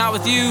time hanging out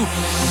with you.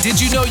 Did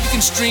you know you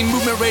can stream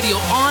Movement Radio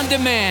on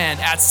demand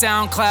at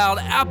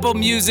SoundCloud, Apple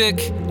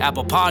Music,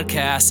 Apple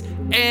Podcasts,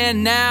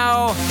 and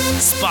now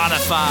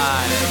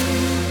Spotify.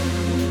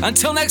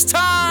 Until next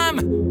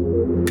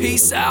time,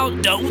 peace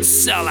out, don't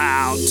sell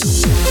out.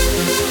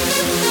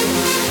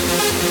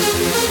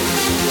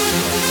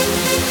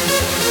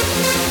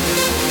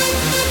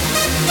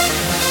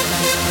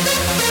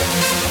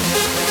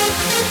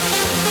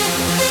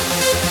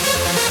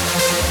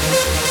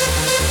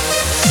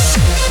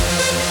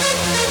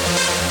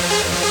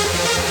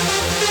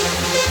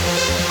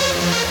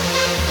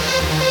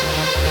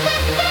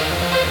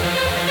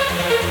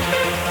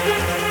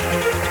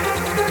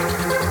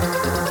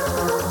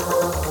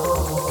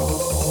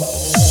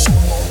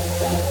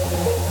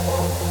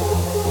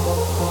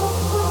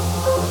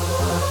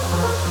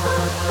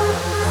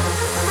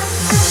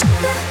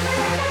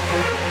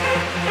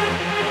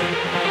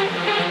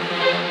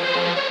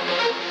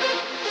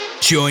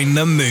 Join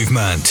the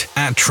movement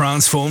at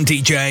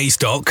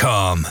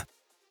transformdjs.com.